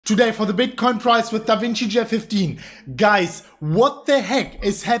today for the Bitcoin price with DaVinci J15. Guys, what the heck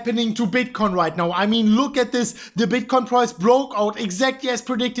is happening to Bitcoin right now? I mean, look at this. The Bitcoin price broke out exactly as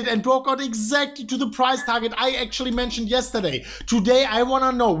predicted and broke out exactly to the price target I actually mentioned yesterday. Today, I want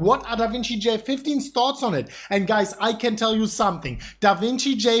to know what are DaVinci J15's thoughts on it. And guys, I can tell you something.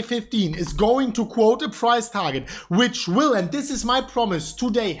 DaVinci J15 is going to quote a price target, which will, and this is my promise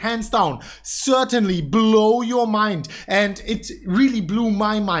today, hands down, certainly blow your mind. And it really blew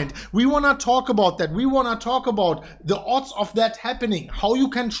my mind. We want to talk about that. We want to talk about the odds of that happening, how you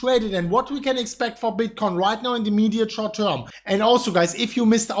can trade it, and what we can expect for Bitcoin right now in the immediate short term. And also, guys, if you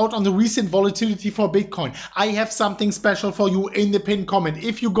missed out on the recent volatility for Bitcoin, I have something special for you in the pinned comment.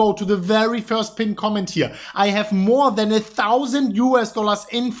 If you go to the very first pinned comment here, I have more than $1,000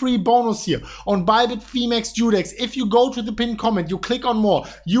 in free bonus here on Bybit, Phemex, Judex. If you go to the pinned comment, you click on more,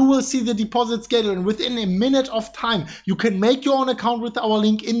 you will see the deposit schedule, and within a minute of time, you can make your own account with our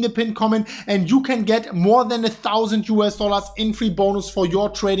link in the pinned comment, and you can get more than $1,000 in free bonus for your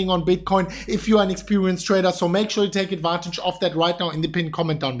trading on Bitcoin if you are an experienced trader. So make sure you take advantage of that right now in the pinned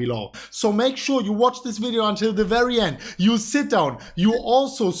comment down below. So make sure you watch this video until the very end. You sit down, you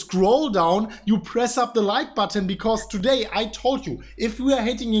also scroll down, you press up the like button, because today I told you if we are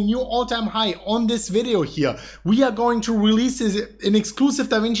hitting a new all-time high on this video here, we are going to release an exclusive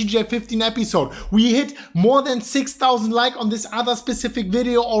DaVinci J15 episode. We hit more than 6,000 likes on this other specific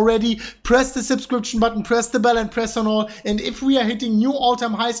video already. Press the subscription button, press the bell, and press on all. And if we are hitting new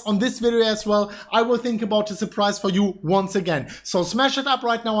all-time highs on this video as well, I will think about a surprise for you once again. So smash it up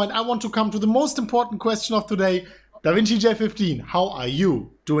right now, and I want to come to the most important question of today. DaVinci J15, how are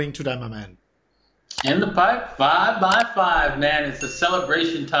you doing today, my man? In the pipe, 5 by 5, man. It's a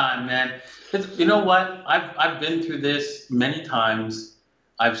celebration time, man. You know what? I've been through this many times.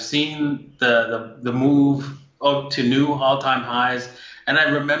 I've seen the move up to new all-time highs, and I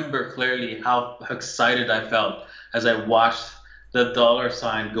remember clearly how excited I felt as I watched the dollar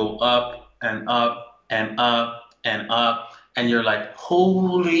sign go up and up and up and up, and you're like,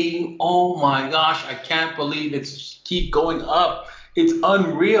 holy, oh my gosh, I can't believe it's keep going up. It's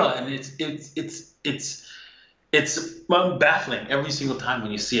unreal, and it's baffling every single time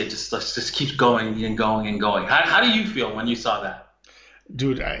when you see it. Just keeps going and going and going. How do you feel when you saw that?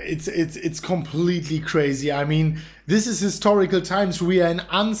 Dude, it's completely crazy. I mean, this is historical times. We are in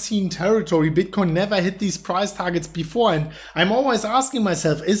unseen territory. Bitcoin never hit these price targets before. And I'm always asking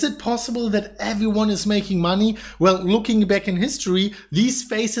myself, is it possible that everyone is making money? Well, looking back in history, these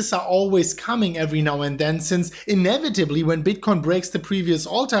phases are always coming every now and then, since inevitably when Bitcoin breaks the previous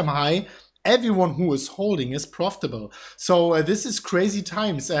all-time high, everyone who is holding is profitable. So this is crazy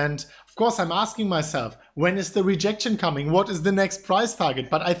times. And of course, I'm asking myself, when is the rejection coming? What is the next price target?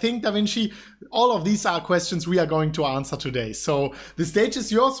 But I think, DaVinci, all of these are questions we are going to answer today. So the stage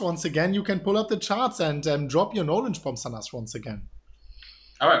is yours once again. You can pull up the charts and drop your knowledge bombs on us once again.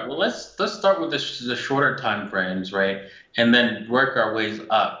 All right, well, let's start with the shorter time frames, right? And then work our ways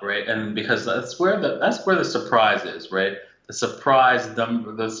up, right? And because that's where the surprise is, right? The surprise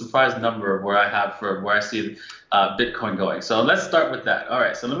number where I see Bitcoin going. So let's start with that. All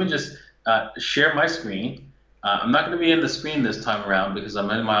right, so let me just share my screen. I'm not going to be in the screen this time around because I'm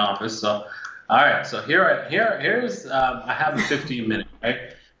in my office. So, all right, so here's I have the 15-minute,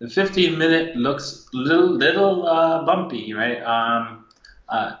 right? The 15-minute looks little bumpy, right?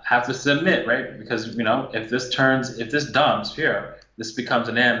 Have to submit, right? Because if this dumps here, this becomes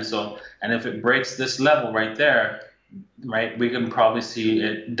an M. So, and if it breaks this level right there, right, we can probably see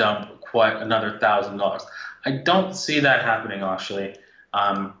it dump quite another $1,000. I don't see that happening, actually.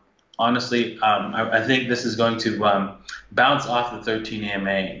 Honestly, I think this is going to bounce off the 13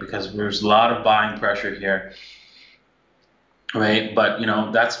 EMA because there's a lot of buying pressure here, right? But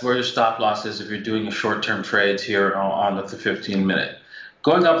that's where your stop loss is if you're doing a short-term trades here on the 15-minute.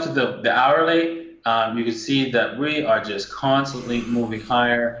 Going up to the hourly, you can see that we are just constantly moving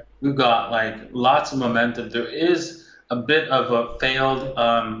higher. We've got like lots of momentum. There is a bit of a failed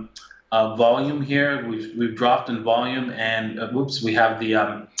volume here. We've dropped in volume, and whoops, we have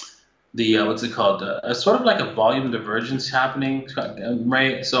the what's it called? Sort of like a volume divergence happening,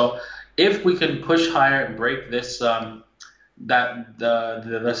 right? So if we can push higher and break this, let's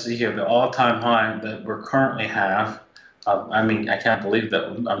see here, the all-time high that we currently have. I mean, I can't believe that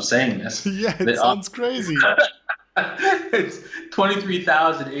I'm saying this. Yeah, it sounds crazy. It's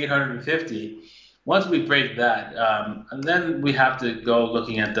 23,850. Once we break that, and then we have to go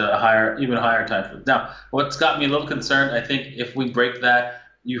looking at the even higher time frame. Now, what's got me a little concerned, I think if we break that,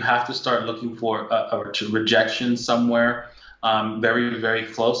 you have to start looking for a rejection somewhere very, very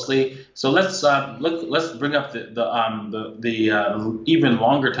closely. So let's let's bring up the even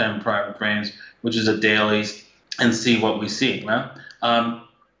longer time frames, which is the dailies, and see what we see.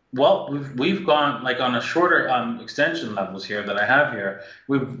 Well, we've gone like on a shorter extension levels here that I have here.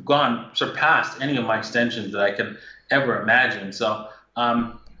 We've gone surpassed any of my extensions that I can ever imagine. So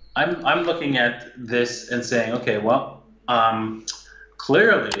I'm looking at this and saying, okay, well,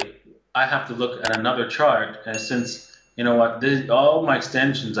 clearly I have to look at another chart, since you know what, all my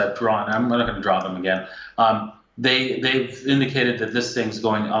extensions I've drawn, I'm not going to draw them again. They've indicated that this thing's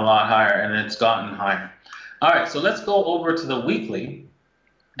going a lot higher, and it's gotten higher. All right, so let's go over to the weekly.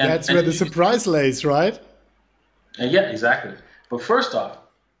 That's where the surprise lays, right? Yeah, exactly. But first off,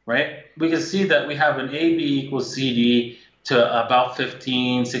 right, we can see that we have an AB equals CD to about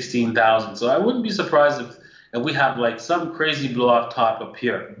 15, 16,000. So I wouldn't be surprised if we have like some crazy blow-off top up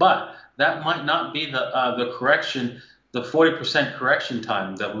here. But that might not be the correction, the 40% correction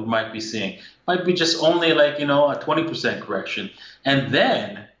time that we might be seeing. Might be just only like, you know, a 20% correction. And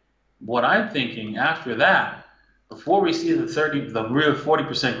then what I'm thinking after that, before we see the real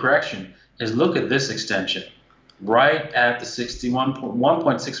 40% correction, is look at this extension right at the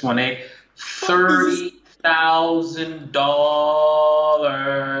 1.618,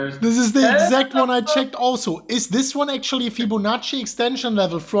 $30,000. This is the exact one I checked also. Is this one actually a Fibonacci extension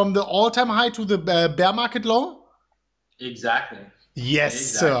level from the all-time high to the bear market low? Exactly.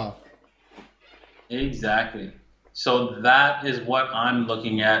 Yes, sir. Exactly. So that is what I'm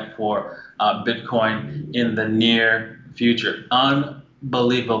looking at for Bitcoin in the near future.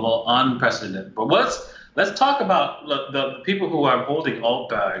 Unbelievable, unprecedented. But let's talk about the people who are holding alt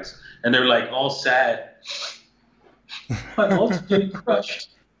bags and they're like all sad. My alt's getting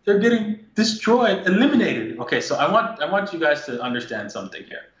crushed. They're getting destroyed, eliminated. Okay, so I want you guys to understand something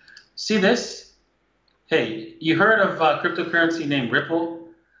here. See this? Hey, you heard of cryptocurrency named Ripple?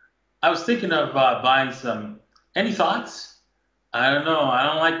 I was thinking of buying some. Any thoughts? I don't know. I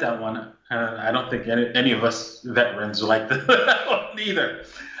don't like that one. I don't think any of us veterans like that one either.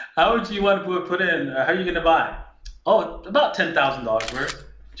 How would you want to put in? How are you going to buy? Oh, about $10,000 worth.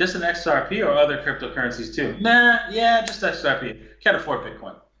 Just an XRP or other cryptocurrencies too? Nah, yeah, just XRP. Can't afford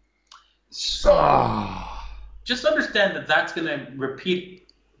Bitcoin. So just understand that that's going to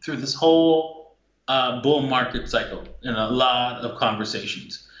repeat through this whole bull market cycle in a lot of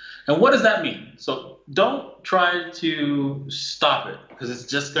conversations. And what does that mean? So don't try to stop it, because it's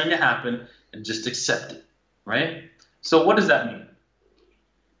just going to happen, and just accept it, right? So what does that mean?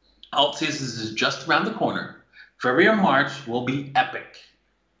 Alt season is just around the corner. February and March will be epic.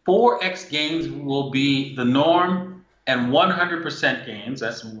 4x gains will be the norm, and 100% gains,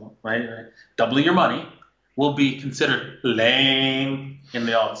 that's right, doubling your money, will be considered lame in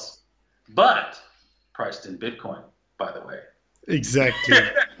the alts. But priced in Bitcoin, by the way. Exactly,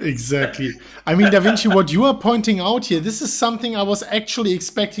 exactly. I mean, Da Vinci, what you are pointing out here, this is something I was actually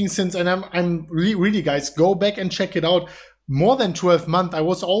expecting since, and I'm really, guys, go back and check it out. More than 12 months, I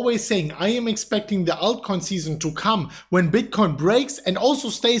was always saying I am expecting the altcoin season to come when Bitcoin breaks and also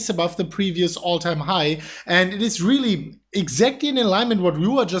stays above the previous all-time high. And it is really exactly in alignment what we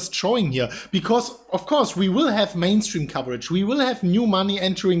were just showing here, because of course we will have mainstream coverage, we will have new money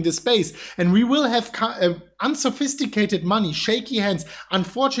entering the space, and we will have unsophisticated money, shaky hands,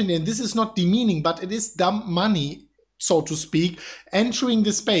 unfortunately, and this is not demeaning, but it is dumb money, so to speak, entering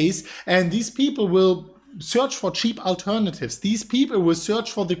the space, and these people will search for cheap alternatives. These people will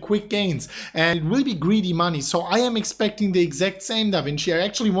search for the quick gains, and it will be greedy money. So I am expecting the exact same, Da Vinci. I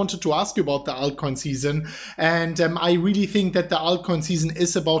actually wanted to ask you about the altcoin season, and I really think that the altcoin season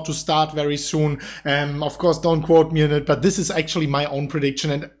is about to start very soon. Of course, don't quote me on it, but this is actually my own prediction,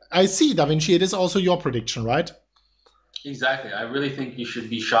 and I see, Da Vinci, it is also your prediction, right? Exactly. I really think you should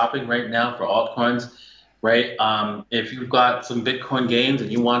be shopping right now for altcoins, right? If you've got some Bitcoin gains and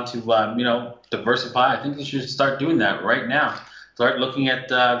you want to, you know, diversify, I think you should start doing that right now. Start looking at,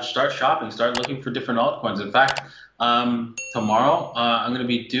 start shopping, start looking for different altcoins. In fact, tomorrow I'm going to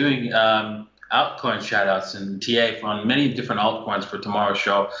be doing altcoin shoutouts and TA on many different altcoins for tomorrow's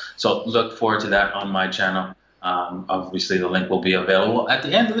show. So look forward to that on my channel. Obviously, the link will be available at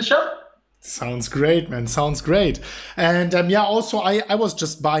the end of the show. Sounds great, man. Sounds great. And yeah, also I was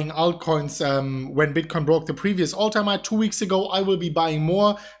just buying altcoins when Bitcoin broke the previous all-time high 2 weeks ago. I will be buying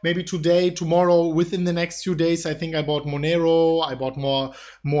more, maybe today, tomorrow, within the next few days. I think I bought Monero, I bought more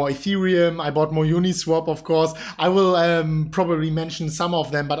Ethereum, I bought more Uniswap, of course. I will probably mention some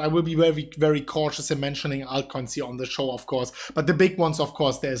of them, but I will be very, very cautious in mentioning altcoins here on the show, of course. But the big ones, of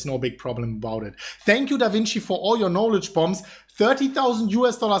course, there is no big problem about it. Thank you, Da Vinci, for all your knowledge bombs. $30,000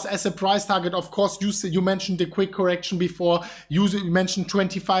 US as a price target. Of course, you mentioned the quick correction before. You mentioned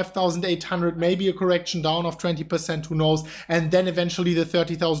 25,800, maybe a correction down of 20%, who knows? And then eventually the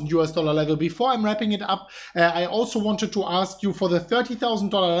 $30,000 US level. Before I'm wrapping it up, I also wanted to ask you, for the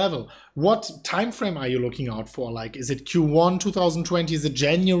 $30,000 level, what time frame are you looking out for? Like, is it Q1 2020? Is it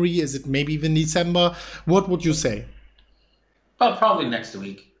January? Is it maybe even December? What would you say? Well, probably next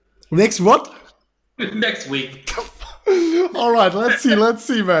week. Next what? Next week. All right, let's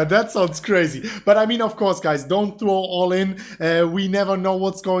see, man. That sounds crazy. But I mean, of course, guys, don't throw all in. We never know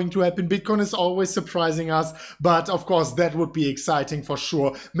what's going to happen. Bitcoin is always surprising us. But of course, that would be exciting for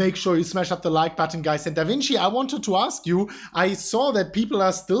sure. Make sure you smash up the like button, guys. And Da Vinci, I wanted to ask you, I saw that people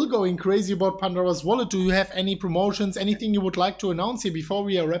are still going crazy about Pandora's Wallet. Do you have any promotions, anything you would like to announce here before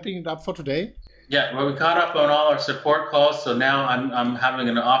we are wrapping it up for today? Yeah, well, we caught up on all our support calls, so now I'm having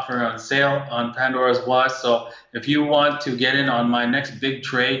an offer on sale on Pandora's Wallet. So if you want to get in on my next big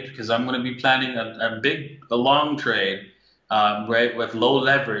trade, because I'm going to be planning a long trade, right, with low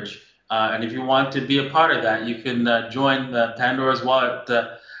leverage, and if you want to be a part of that, you can join the Pandora's Wallet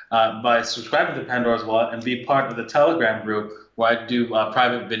by subscribing to Pandora's Wallet and be part of the Telegram group, where I do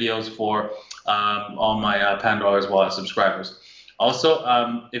private videos for all my Pandora's Wallet subscribers. Also,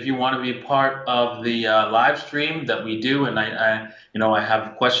 if you want to be a part of the live stream that we do, and I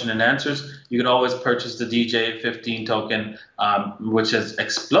have question and answers, you can always purchase the DJ15 token, which has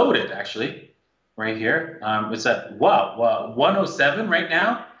exploded actually, right here. It's at 107 right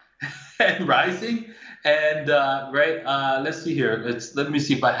now, and rising. And let's see here. Let me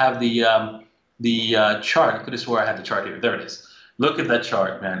see if I have the chart. I could have swore I had the chart here. There it is. Look at that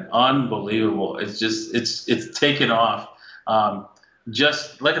chart, man. Unbelievable. It's just it's taken off.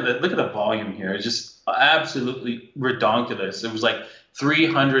 Just look at the volume here. It's just absolutely redonkulous. It was like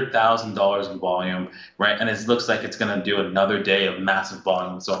 $300,000 in volume, right? And it looks like it's going to do another day of massive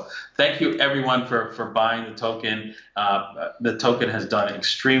volume. So thank you everyone for buying the token. The token has done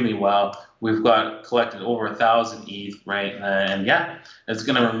extremely well. We've collected over 1,000 ETH, right? And yeah, it's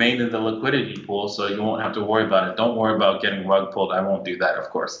going to remain in the liquidity pool, so you won't have to worry about it. Don't worry about getting rug pulled. I won't do that, of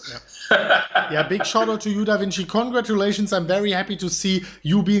course. Yeah, big shout out to you, Da Vinci. Congratulations. I'm very happy to see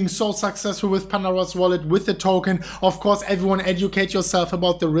you being so successful with Pandora's Wallet, with the token. Of course, everyone educate yourself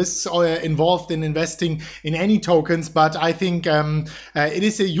about the risks involved in investing in any tokens, but I think it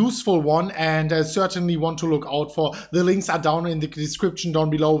is a useful one, and certainly want to look out for. The links are down in the description down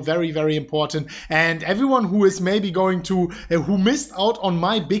below. Very, very important. And everyone who is maybe going to, who missed out on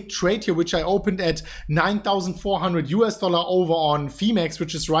my big trade here, which I opened at $9,400 over on Femex,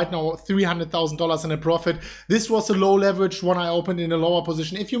 which is right now $300,000 in a profit. This was a low leverage one I opened in a lower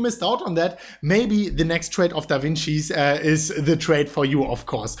position. If you missed out on that, maybe the next trade of Da Vinci's is the trade for you, of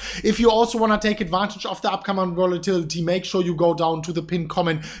course. If you also want to take advantage of the upcoming volatility, make sure you go down to the pinned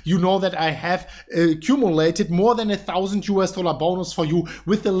comment. You know that I have accumulated more than $1,000 bonus for you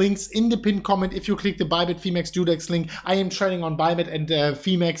with the links in the pinned comment. If you click the Bybit Femex Dudex link, I am trading on Bybit and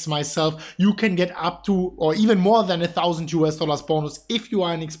Femex myself. You can get up to or even more than $1,000 bonus if you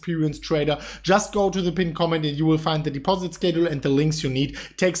are an experienced trader. Just go to the pinned comment and you will find the deposit schedule and the links you need.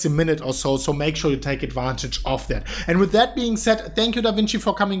 It takes a minute or so, so make sure you take advantage of that. And with that being said, thank you Da Vinci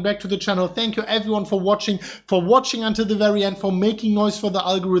for coming back to the channel. Thank you everyone for watching until the very end, for making noise for the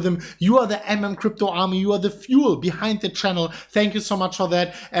algorithm. You are the MMCrypto army. You are the fuel behind the channel. Thank you so much for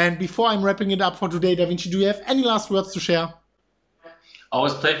that. And before I'm wrapping it up for today, Da Vinci, do you have any last words to share?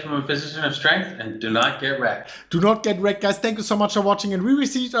 Always play from a position of strength and do not get wrecked. Do not get wrecked, guys. Thank you so much for watching, and we will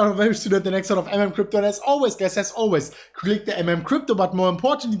see each other very soon at the next one of MMCrypto. And as always, guys, click the MMCrypto, but more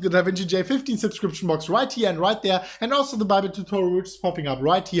importantly, the Da Vinci J15 subscription box right here and right there, and also the Bybit tutorial, which is popping up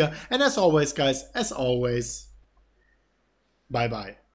right here. And as always, guys, bye-bye.